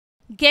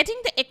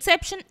Getting the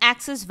exception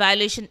access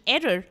violation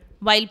error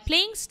while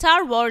playing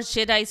Star Wars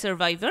Jedi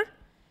Survivor?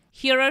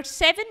 Here are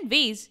 7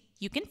 ways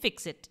you can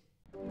fix it.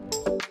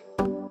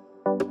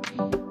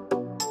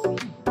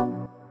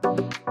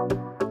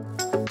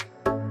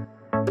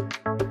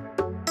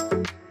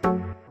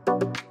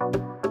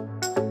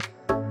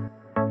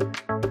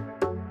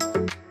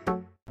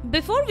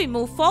 Before we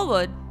move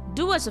forward,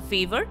 do us a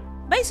favor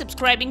by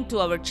subscribing to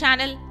our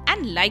channel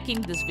and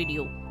liking this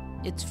video.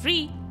 It's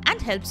free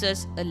and helps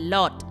us a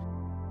lot.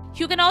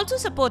 You can also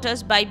support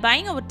us by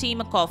buying our team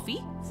a coffee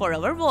for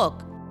our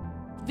work.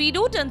 We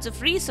do tons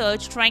of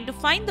research trying to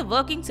find the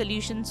working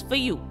solutions for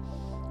you.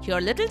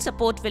 Your little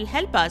support will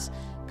help us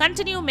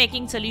continue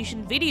making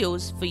solution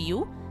videos for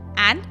you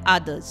and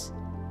others.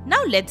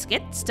 Now let's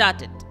get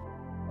started.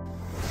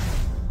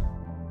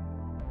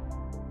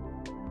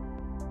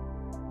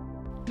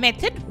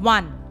 Method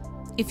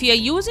 1. If you are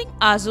using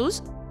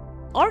ASUS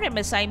or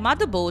MSI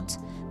motherboards,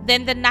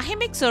 then the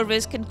Nahimic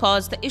service can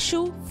cause the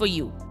issue for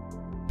you.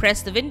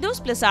 Press the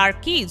Windows + R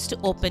keys to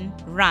open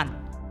Run.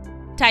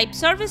 Type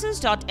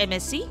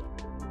services.msc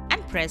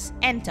and press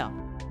Enter.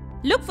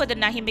 Look for the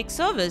Nahimic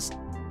service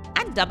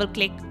and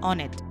double-click on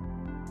it.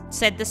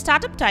 Set the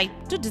startup type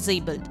to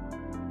Disabled.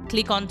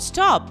 Click on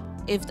Stop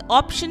if the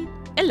option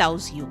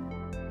allows you.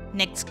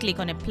 Next, click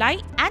on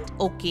Apply and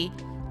OK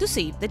to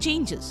save the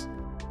changes.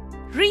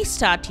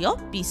 Restart your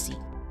PC.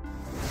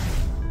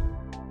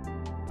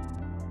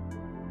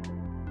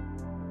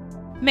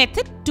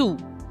 Method 2.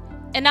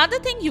 Another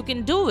thing you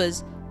can do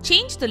is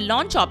change the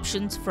launch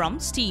options from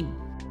Steam.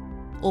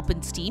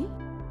 Open Steam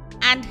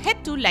and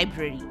head to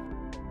Library.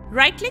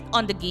 Right-click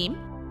on the game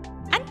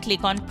and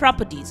click on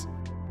Properties.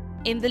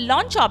 In the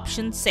Launch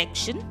Options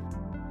section,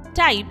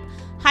 type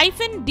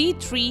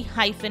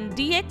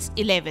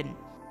 -D3-DX11.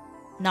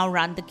 Now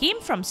run the game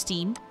from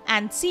Steam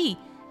and see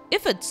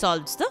if it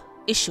solves the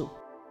issue.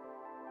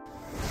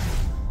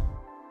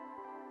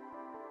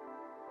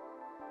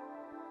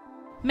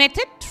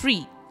 Method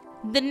 3.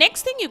 The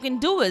next thing you can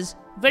do is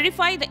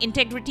verify the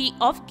integrity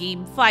of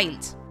game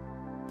files.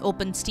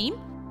 Open Steam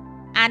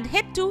and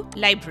head to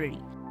Library.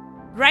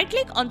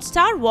 Right-click on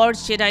Star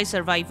Wars Jedi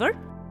Survivor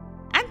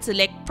and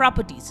select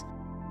Properties.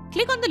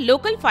 Click on the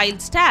Local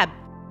Files tab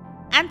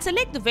and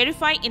select the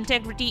Verify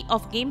Integrity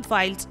of Game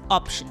Files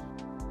option.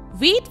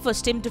 Wait for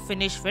Steam to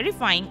finish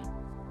verifying,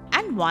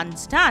 and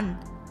once done,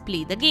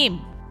 play the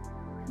game.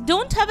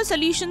 Don't have a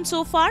solution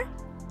so far?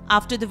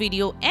 After the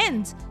video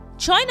ends,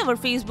 join our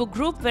Facebook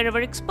group where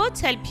our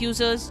experts help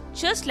users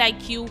just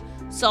like you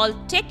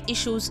solve tech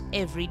issues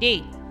every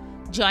day.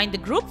 Join the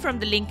group from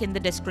the link in the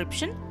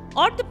description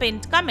or the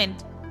pinned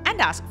comment and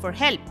ask for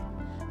help.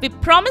 We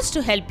promise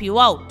to help you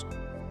out.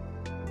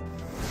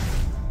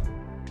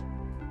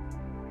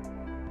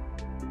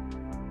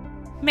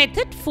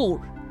 Method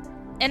 4.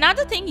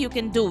 Another thing you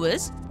can do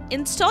is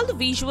install the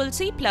Visual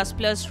C++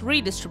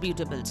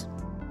 Redistributables.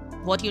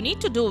 What you need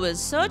to do is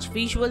search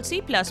Visual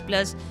C++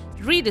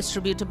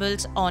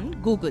 Redistributables on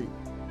Google.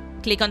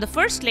 Click on the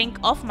first link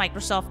of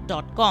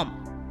Microsoft.com.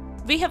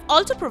 We have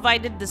also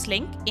provided this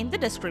link in the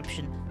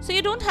description, so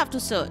you don't have to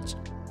search.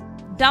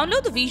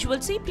 Download the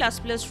Visual C++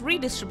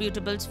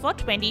 Redistributables for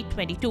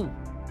 2022.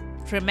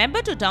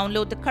 Remember to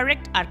download the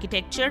correct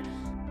architecture,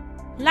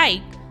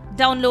 like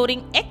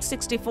downloading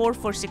x64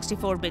 for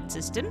 64-bit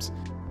systems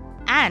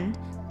and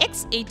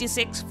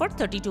x86 for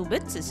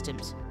 32-bit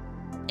systems.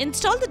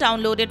 Install the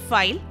downloaded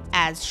file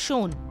as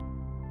shown.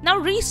 Now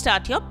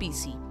restart your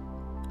PC.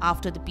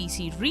 After the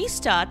PC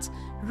restarts,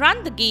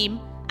 run the game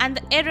and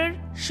the error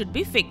should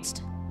be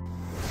fixed.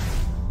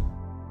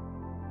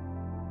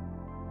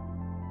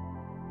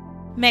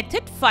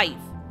 Method 5.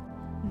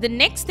 The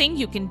next thing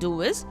you can do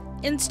is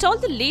install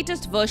the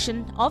latest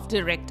version of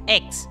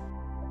Directx.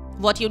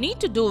 What you need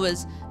to do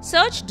is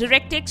search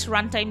Directx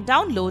Runtime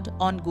Download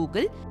on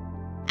Google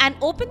and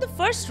open the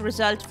first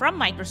result from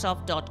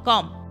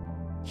Microsoft.com.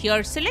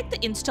 Here, select the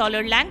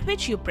installer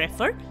language you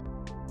prefer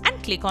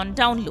and click on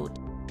Download.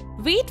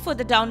 Wait for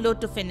the download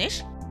to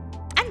finish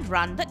and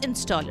run the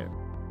installer.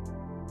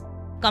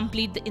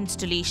 Complete the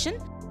installation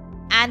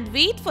and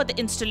wait for the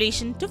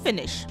installation to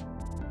finish.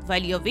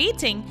 While you're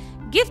waiting,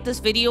 give this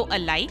video a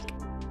like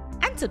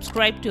and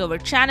subscribe to our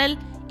channel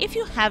if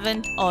you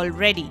haven't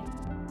already.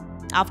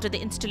 After the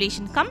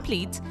installation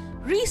completes,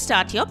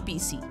 restart your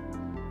PC.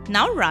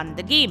 Now run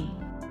the game.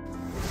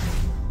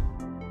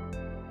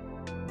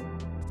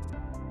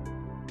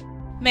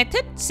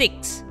 Method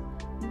 6.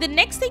 The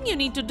next thing you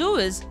need to do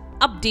is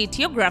update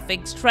your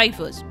graphics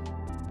drivers.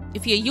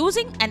 If you're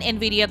using an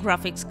NVIDIA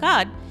graphics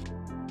card,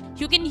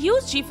 you can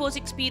use GeForce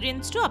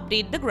Experience to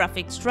update the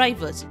graphics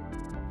drivers.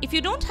 If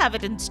you don't have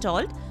it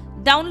installed,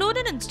 download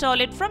and install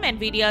it from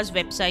NVIDIA's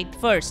website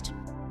first.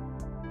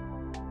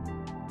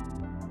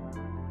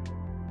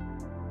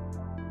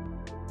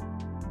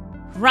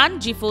 Run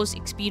GeForce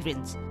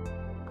Experience.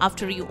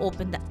 After you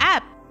open the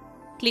app,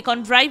 click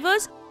on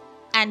Drivers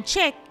and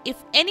check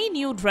if any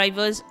new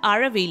drivers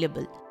are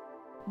available.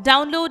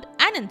 Download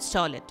and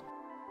install it.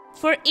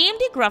 For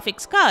AMD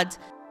graphics cards,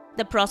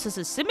 the process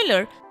is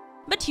similar,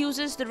 but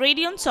uses the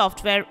Radeon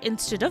software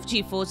instead of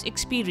GeForce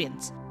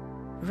Experience.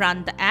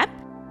 Run the app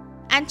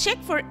and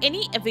check for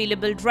any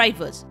available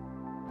drivers.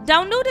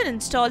 Download and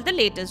install the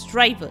latest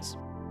drivers.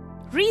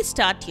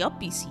 Restart your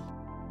PC.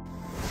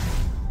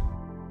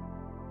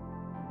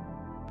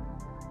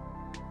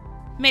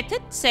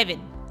 Method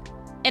 7.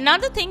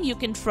 Another thing you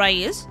can try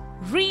is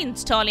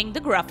reinstalling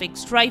the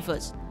graphics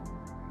drivers.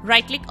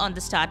 Right-click on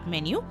the Start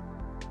menu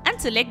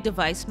and select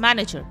Device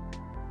Manager.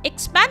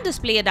 Expand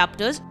Display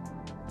Adapters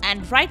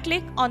and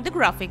right-click on the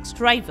graphics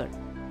driver.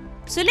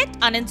 Select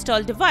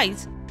Uninstall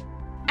Device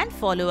and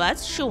follow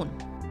as shown.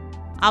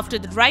 After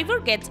the driver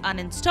gets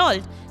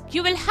uninstalled,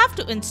 you will have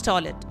to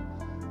install it.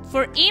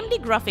 For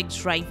AMD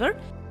graphics driver,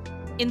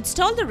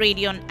 install the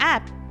Radeon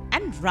app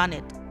and run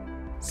it.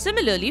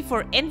 Similarly,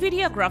 for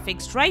NVIDIA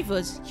graphics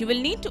drivers, you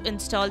will need to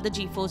install the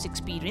GeForce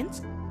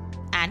Experience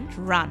and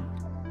run.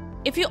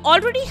 If you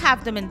already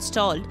have them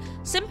installed,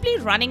 simply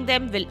running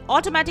them will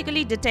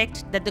automatically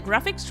detect that the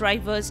graphics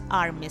drivers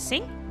are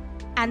missing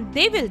and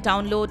they will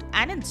download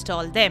and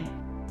install them.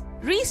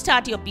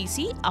 Restart your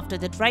PC after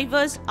the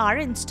drivers are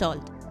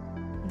installed.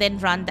 Then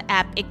run the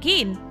app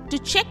again to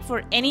check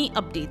for any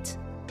updates.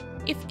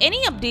 If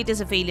any update is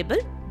available,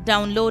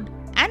 download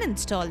and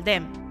install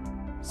them.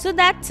 So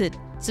that's it.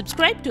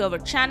 Subscribe to our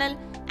channel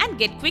and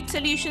get quick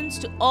solutions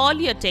to all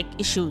your tech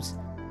issues.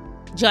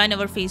 Join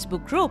our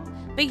Facebook group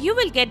where you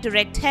will get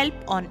direct help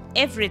on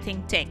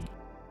everything tech.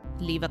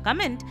 Leave a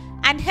comment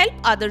and help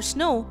others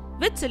know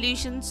which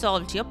solution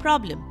solved your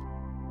problem.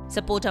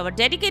 Support our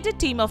dedicated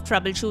team of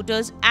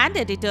troubleshooters and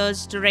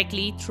editors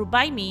directly through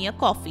Buy Me a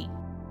Coffee.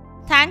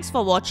 Thanks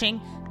for watching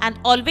and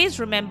always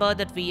remember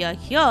that we are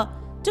here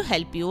to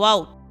help you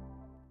out.